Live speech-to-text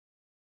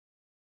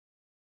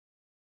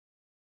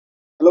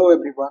Hello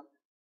everyone,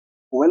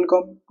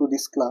 welcome to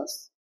this class.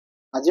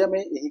 आज आम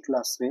यही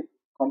क्लास रे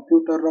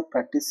कंप्यूटर रो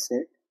प्रैक्टिस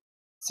सेट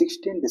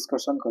 16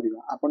 डिस्कशन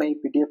करिवा. आपण ए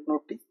PDF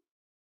note T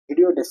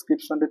video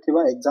description रे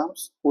थिबा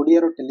एग्जाम्स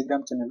ओडिया रो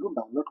टेलीग्राम चैनल रो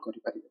डाउनलोड करि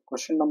परिबे.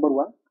 क्वेश्चन नंबर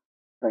 1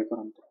 ट्राई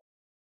करंतु.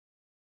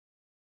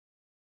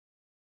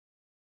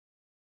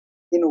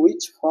 In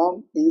which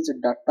form is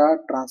data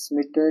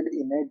transmitted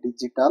in a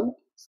digital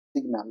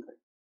signal?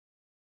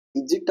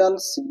 Digital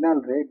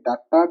signal रे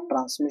data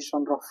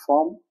transmission रो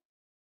form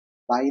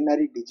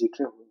binary digit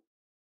रे हुए.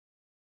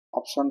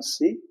 Option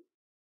C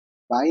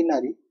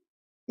binary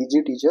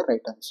digit is your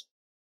right answer.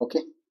 Okay,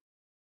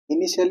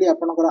 initially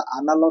आपनकर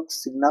analogue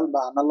signal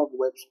बा analogue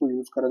waves को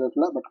use करा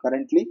जातला, but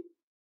currently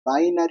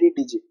binary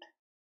digit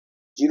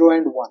 0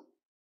 and 1,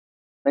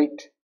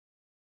 right.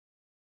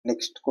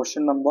 Next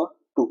question number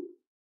 2.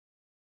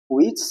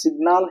 Which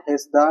signal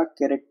has the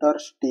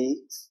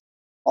characteristics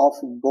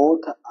of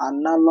both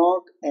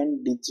analogue and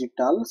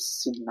digital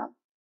signal?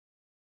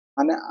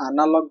 माने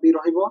analogue भी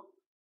रहइबो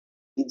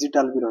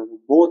digital भी रहइबो,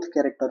 both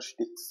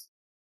characteristics,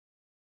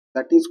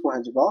 that is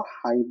called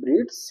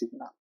hybrid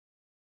signal.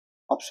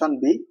 Option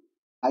B,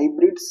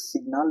 hybrid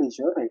signal is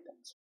your right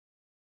answer.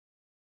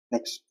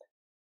 Next,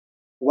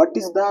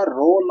 what is the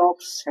role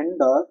of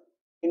sender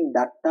in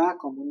data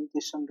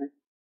communication रे?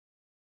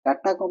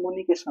 Data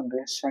communication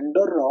रे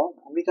sender रो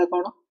भूमिका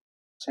कोन?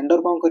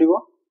 Sender cone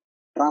करिवो?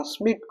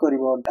 Transmit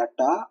करिवो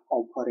data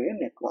over a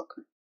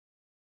network.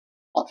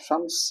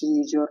 Option C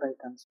is your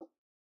right answer.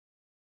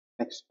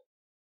 Next,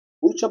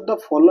 which of the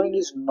following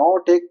is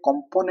not a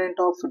component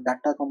of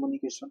data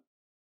communication?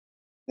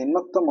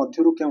 निम्नोक्त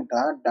मध्यरु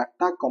केउटा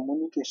data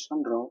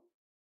communication रो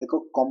एक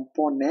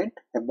component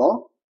हेबो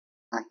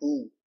नाही?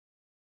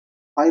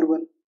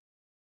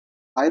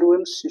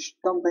 Firewall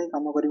system पई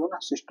काम करिवो ना,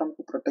 system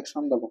को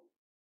protection दबो,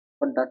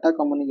 पर data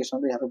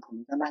communication रे यार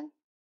भूमिका नाही.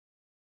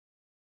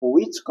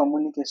 Which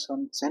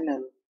communication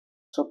channel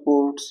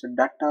supports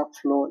data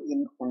flow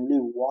in only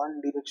one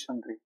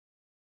direction रे?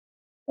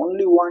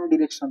 ओनली वन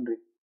डायरेक्शन रे,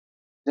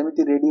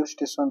 जेमिति रेडियो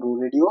स्टेशन रो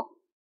रेडियो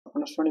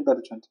अपन सुनि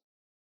पारुछंती,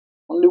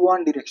 only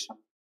one direction,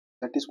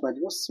 that is called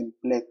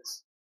simplex.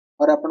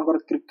 और आपनकर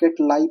cricket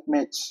live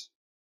match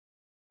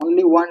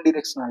only one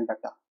directional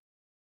data,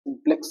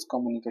 simplex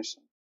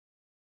communication.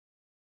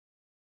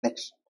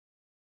 Next,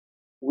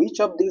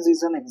 which of these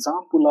is an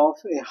example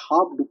of a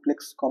half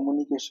duplex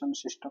communication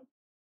system?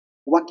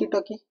 walkie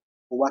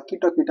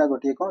talkie टा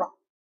गोटे कोन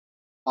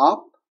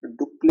half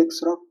duplex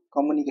row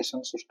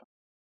communication system.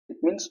 It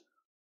means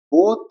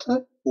both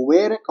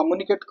way रे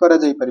communicate करा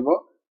जाई परिबो,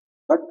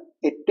 but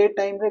at a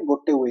time रे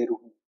गोटे way row,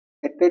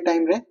 at a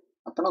time रे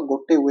आपण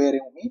गोटे वे रे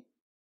ही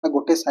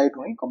गोटे साइड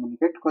रो ही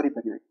कम्युनिकेट करि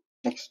परिबे.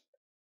 Next,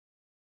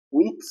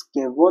 which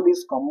cable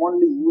is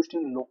commonly used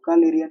in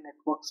local area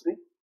networks रे?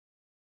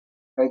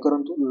 ट्राई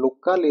करंतु.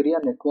 लोकल एरिया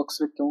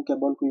नेटवर्क्स रे क्यों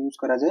केबल को यूज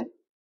करा जाय?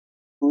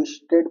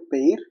 ट्विस्टेड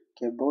पेयर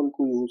केबल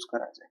को यूज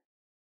करा जाय.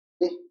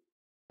 Okay,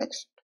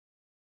 next,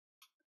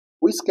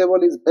 which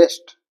cable is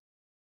best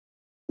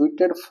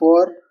suited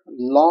for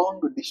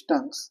long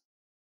distance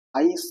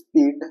high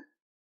speed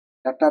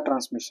data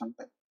transmission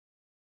पे?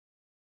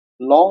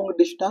 long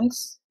distance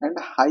and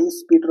high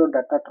speed row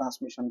data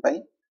transmission पे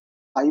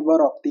fiber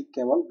optic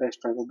cable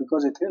best रहेगा,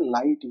 because इथे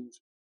light use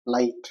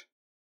light.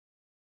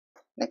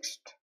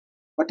 Next,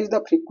 what is the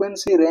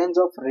frequency range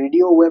of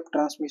radio wave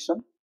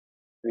transmission?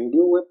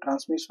 radio wave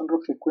transmission row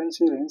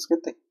frequency range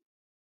केते?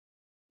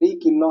 3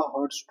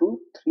 kilohertz to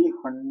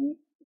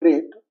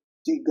 300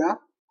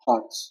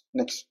 gigahertz.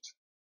 Next,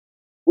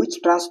 which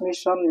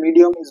transmission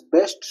medium is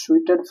best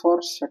suited for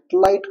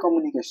satellite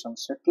communication?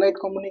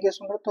 satellite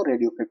communication रो तो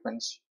radio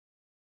frequency,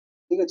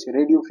 ठीक है,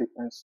 radio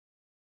frequency.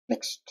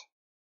 Next,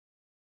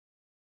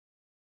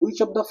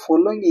 which of the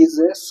following is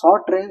a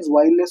short range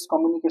wireless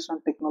communication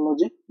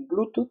technology?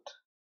 Bluetooth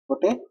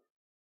गोटे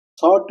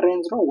short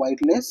range row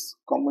wireless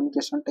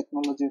communication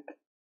technology.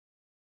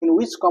 In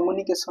which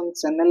communication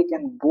channel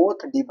can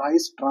both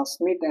device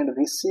transmit and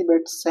receive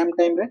at same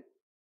time रे?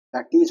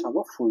 That is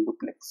हबो full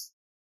duplex.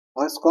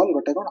 Voice call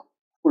गोटे कोन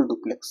full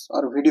duplex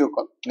और video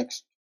call.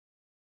 Next,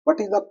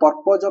 what is the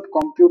purpose of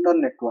computer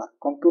network?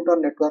 Computer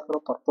network row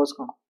purpose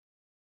cone?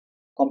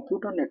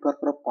 Computer network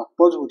row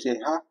purpose होचे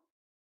हा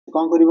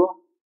कोन करिवो?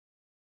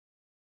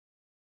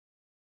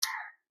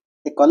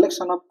 A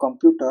collection of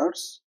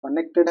computers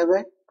connected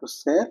हेबे to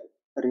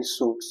share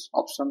resource.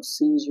 Option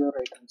C is your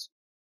right answer.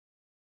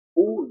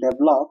 Who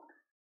developed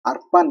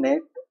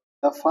ARPANET,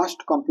 the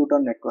first computer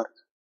network?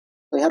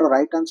 तो यार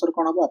right answer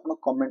कोन हबो आपन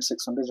comment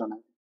section रे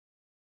जणाइबे.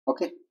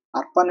 Okay,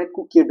 ARPANET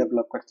को के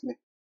डेवलप करथिले?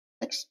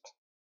 Next,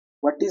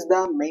 what is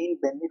the main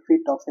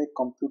benefit of a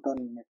computer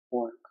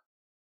network?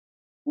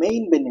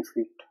 Main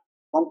benefit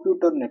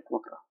computer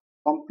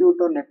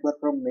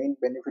network row main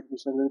benefit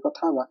विषय रे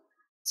कथा बा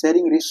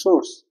sharing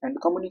resource and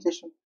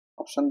communication.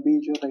 Option B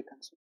is your right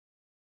answer.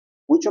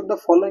 Which of the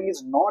following is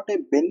not a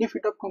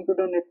benefit of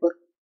computer network?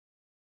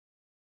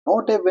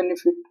 Not a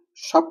benefit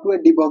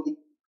software debugging,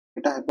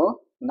 एटा हेबो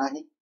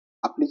नाही.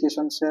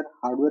 Application share,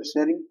 hardware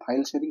sharing,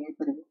 file sharing hey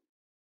परिबो.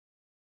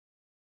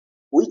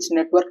 which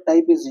network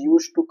type is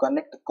used to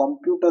connect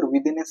computer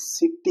within a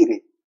city रे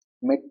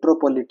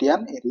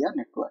metropolitan area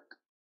network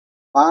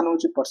PAN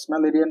होची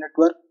personal area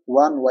network,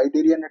 WAN wide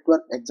area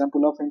network,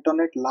 example of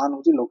internet, LAN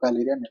होची local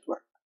area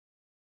network.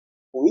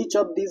 Which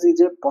of these is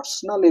a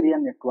personal area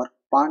network?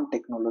 PAN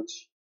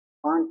technology.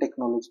 PAN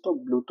technology तो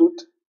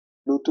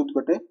Bluetooth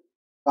गोटे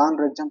PAN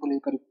ର example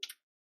ହେଇପାରି.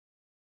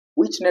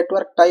 Which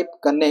network type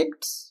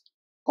connects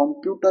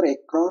computer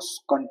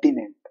across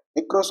continent?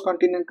 Across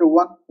continent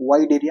one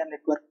wide area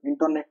network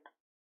internet.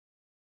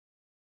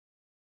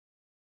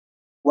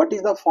 What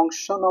is the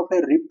function of a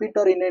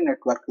repeater in a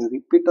network?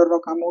 Repeater रो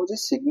काम होची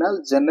signal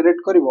generate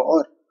करिवो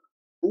और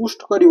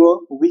boost करिवो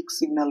weak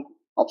signal.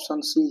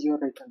 Option C is your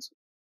right answer.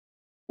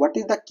 What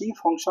is the key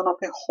function of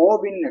a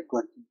hub in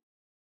networking?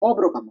 Hub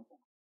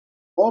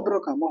रो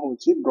काम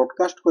होची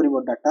broadcast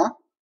करिवो data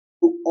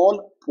to all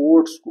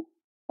ports को.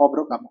 Hub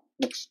रो काम.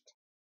 Next.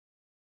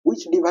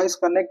 Which device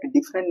connect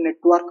different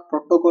network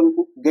protocol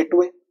को?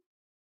 Gateway.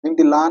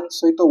 जेमति LAN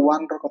सहित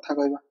WAN रो कथा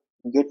कहबा.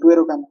 Gateway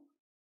रो काम.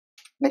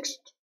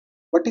 Next.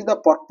 What is the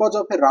purpose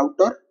of a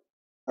router?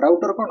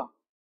 Router कौन?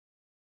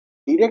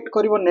 Direct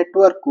करिवो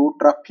network को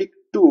traffic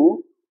to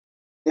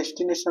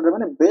destination रे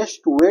माने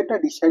best way टा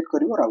decide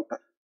करिवो router.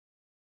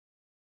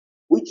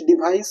 Which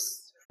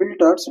device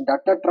filters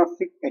data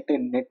traffic at a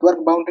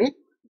network boundary?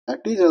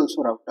 That is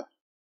also router.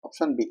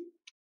 Option B.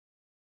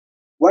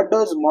 What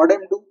does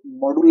modem do?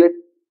 Modulate,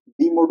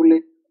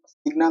 demodulate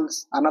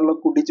signals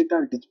analog to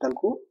digital, digital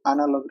to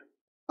analog.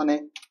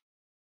 माने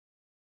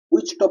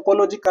which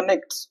topology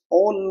connects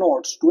all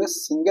nodes to a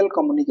single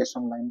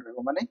communication line रे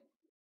माने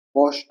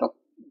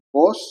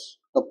bus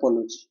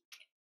topology.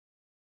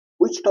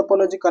 Which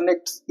topology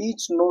connects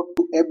each node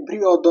to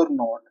every other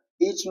node?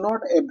 Each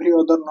node every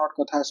other node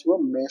कथा आसीबो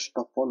mesh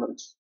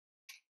topology.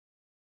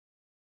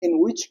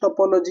 In which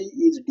topology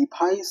is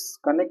device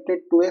connected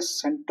to a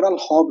central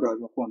hub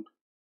रहबो कोन?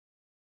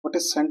 What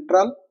is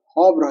central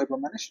hub रहबो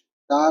माने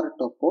star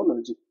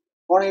topology.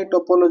 कौन है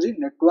topology?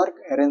 Network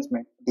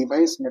arrangement.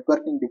 Device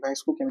networking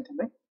device को केमिति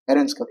में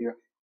arrange करियो.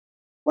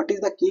 What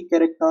is the key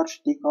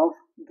characteristic of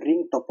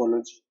ring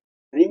topology?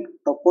 Ring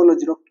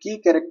topology row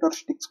key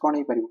characteristics कौन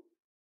है परिबो?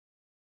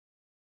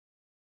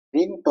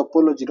 Ring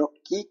topology रो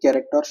key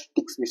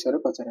characteristics विषय रे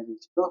पचरा जाय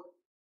तो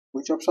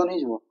which option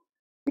is वो?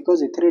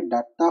 Because एथरे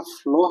data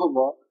flow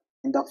हबो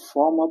in the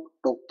form of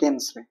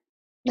tokens रे.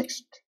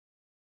 Next.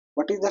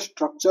 What is the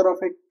structure of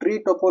a tree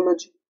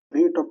topology?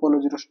 Tree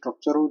topology row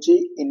structure होची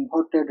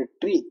inverted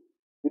tree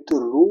with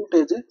root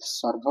as a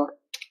server.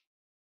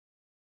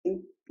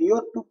 In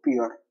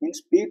peer-to-peer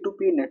means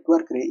P2P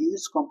network रे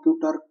each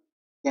computer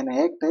can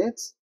act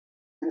as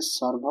a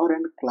server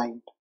and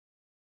client.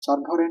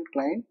 Server and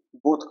client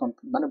both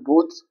माने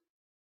both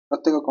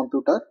प्रत्येक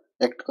computer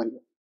act करिवे.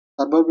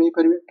 Server भी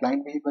करिवे,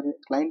 client भी करिवे,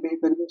 client भी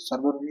करिवे,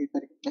 server भी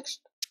करिवे.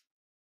 Next.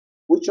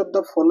 Which of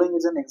the following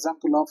is an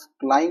example of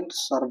client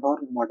server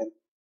model?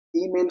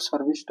 Email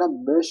service टा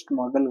best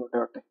model गोटे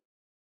होते.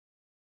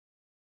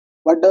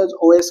 What does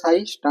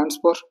OSI stands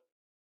for?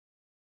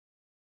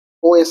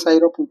 OSI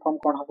row full form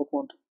कौन हबो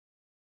कोन?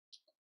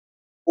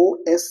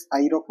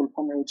 OSI रो full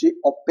form होची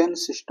Open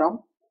System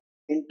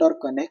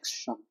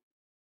Interconnection.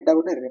 एटा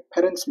गोटे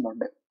reference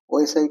model.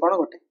 OSI कौन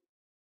गोटे?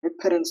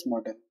 Reference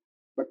model.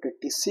 But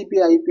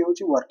TCP/IP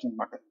होची working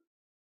model.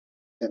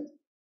 Then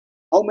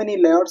how many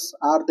layers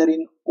are there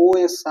in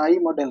OSI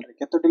model रे?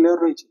 केतोटी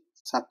layer रहिछि?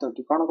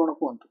 7टी. कौन कौन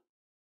कोंतु?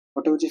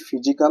 गोटे होची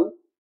physical,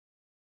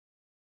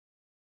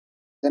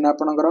 then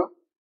आपनकर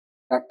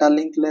data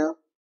link layer,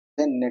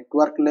 then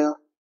network layer,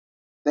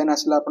 then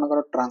आसला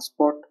आपनकर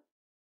transport,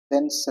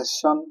 then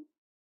session,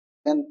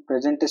 then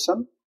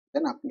presentation,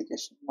 then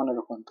application. मन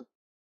रखंतु.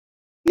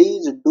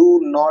 Please do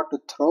not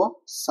throw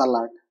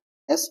salad.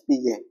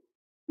 SPA.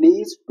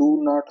 Please do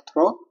not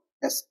throw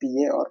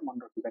SPA or मन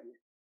रखि परिबे.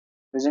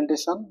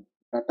 Presentation,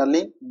 data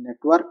link,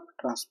 network,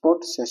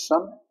 transport,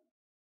 session.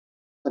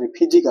 Sorry,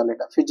 physical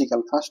eta.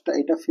 Physical first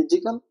eta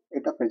physical,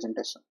 eta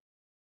presentation.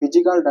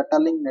 Physical, data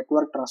link,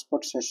 network,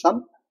 transport,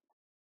 session,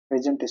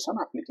 presentation,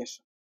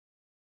 application.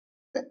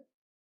 Then,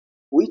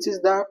 which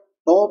is the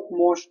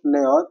topmost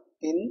layer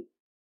in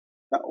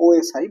the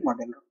OSI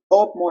model?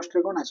 Topmost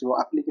रे कोन आसीबो?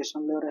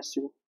 Application layer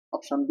आसीबो.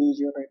 Option B is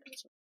your right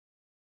answer.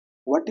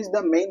 What is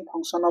the main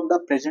function of the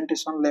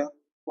presentation layer?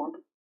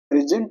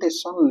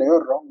 Presentation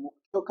layer रो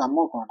मुख्य काम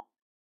कोन?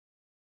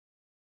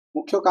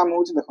 मुख्य काम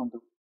होची देखंतु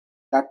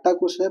data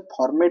को से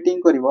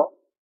formatting करिवो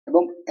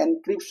एवं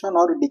एनक्रिप्शन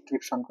और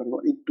डिक्रिप्शन करिवो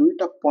ई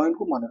दुईटा पॉइंट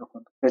को माने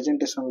रखंतु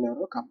प्रेजेंटेशन लेयर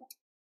रो काम.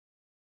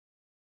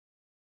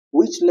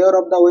 Which layer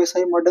of the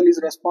OSI model is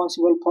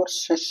responsible for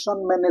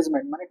session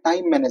management माने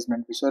टाइम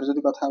मैनेजमेंट विषय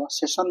जदी कथा बा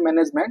सेशन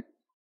मैनेजमेंट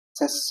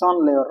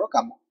सेशन लेयर रो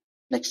काम.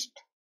 Next.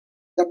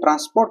 The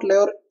transport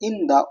layer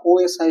in the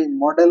OSI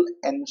model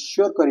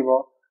ensure करिवो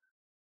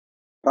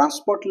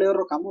transport layer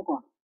रो काम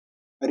कोन?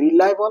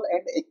 Reliable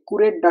and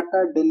accurate data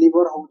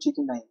deliver होची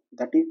कि नहीं,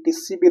 that is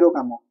TCP रो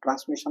काम,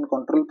 transmission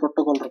control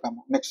protocol रो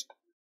काम. Next,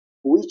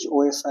 which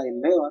OSI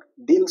layer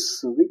deals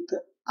with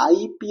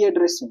IP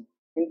addressing?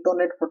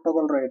 Internet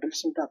protocol row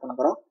addressing टा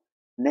आपनकर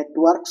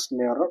networks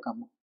layer रो काम।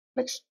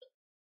 Next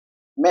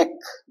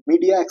make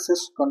media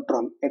access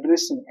control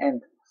addressing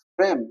and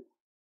frame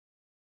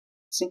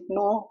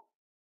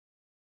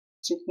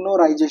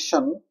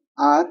synchronization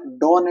are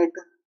done at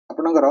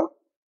आपनकर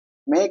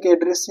make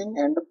addressing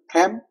and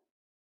frame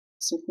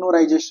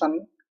synchronization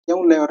क्यों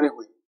layer रे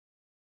हुए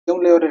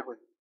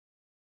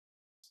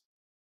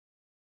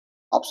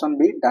option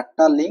B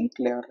data link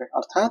layer रे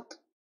अर्थात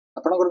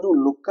आपनकर जो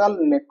लोकल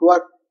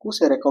नेटवर्क को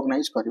से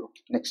रिकॉग्नाइज करियो।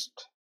 Next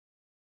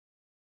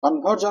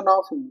conversion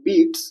of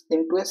bits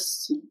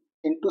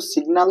into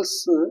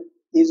signals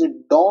is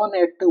done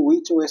at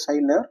which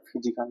OSI layer?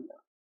 Physical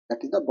layer,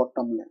 that is the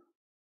bottom layer.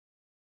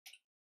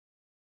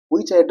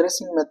 Which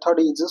addressing method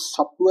is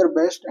software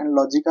based and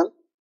logical?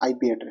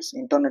 IP address,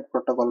 internet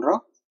protocol ro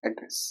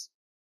address.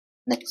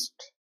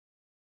 Next,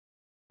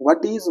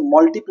 what is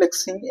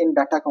multiplexing in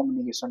data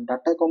communication?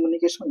 Data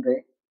communication रे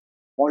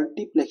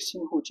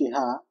multiplexing होची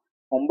हा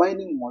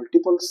combining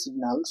multiple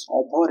signals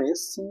over a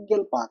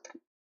single path.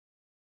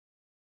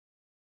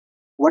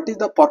 What is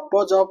the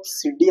purpose of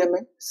CDMA?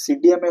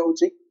 CDMA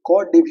होची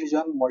code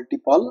division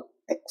multiple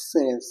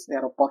access.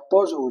 यार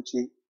purpose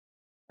होची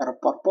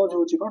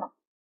कौन?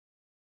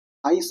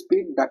 high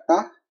speed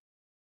data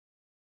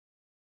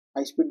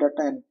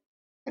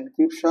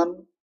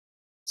encryption,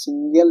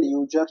 single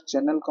user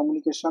channel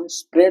communication,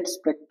 spread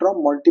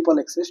spectrum multiple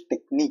access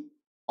technique.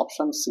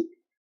 Option C.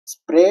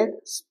 Spread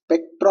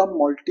spectrum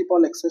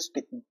multiple access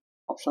technique.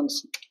 Option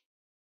C.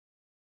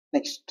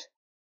 Next,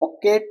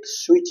 pocket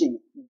switching.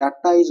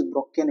 Data is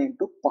broken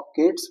into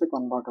pockets में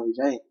convert हो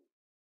जाए.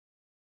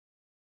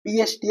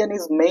 PSTN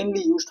is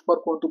mainly used for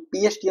कौन? तो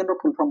PSTN रो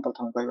full form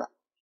प्रथम कहवा.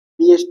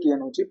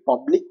 PSTN होची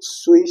public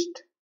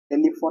switched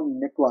telephone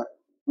network,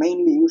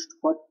 mainly used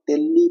for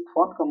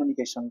telephone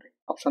communication.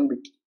 Option B.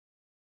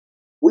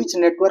 Which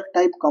network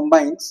type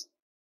combines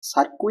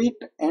circuit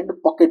and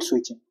pocket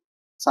switching?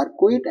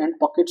 Circuit and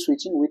pocket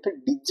switching with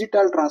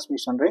digital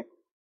transmission रे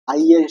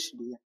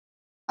ISDN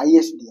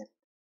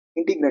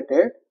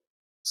integrated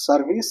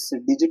service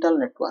digital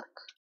network.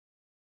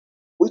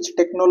 Which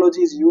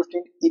technology is used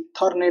in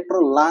Ethernet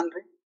row LAN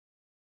रे?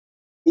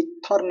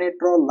 Ethernet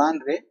रो LAN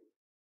रे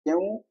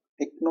क्यों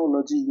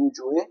technology use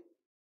हुए?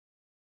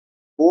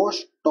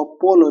 Post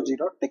topology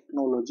रो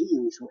technology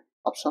use हुए.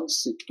 Option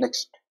C.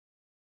 Next,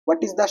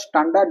 what is the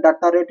standard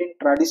data rate in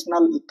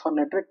traditional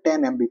Ethernet रे?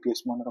 10 Mbps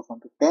मन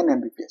रखंतु 10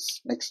 Mbps.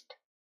 next,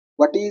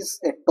 what is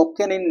a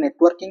token in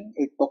networking?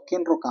 a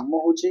token रो काम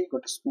होची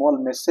गोटे small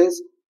message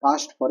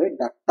passed for a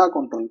data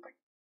control पे.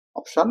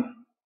 option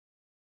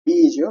B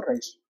is your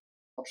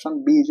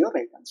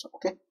right answer.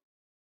 okay,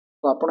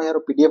 तो आपण यार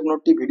PDF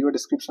note T video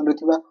description रे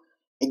थिबा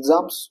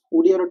एग्जाम्स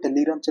ओडिया रो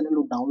टेलीग्राम चैनल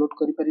रो download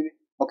करि परिबे.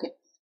 ओके,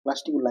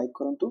 क्लास टी को लाइक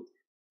करंतु,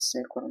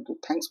 शेयर करंतु.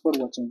 Thanks for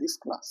watching this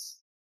class.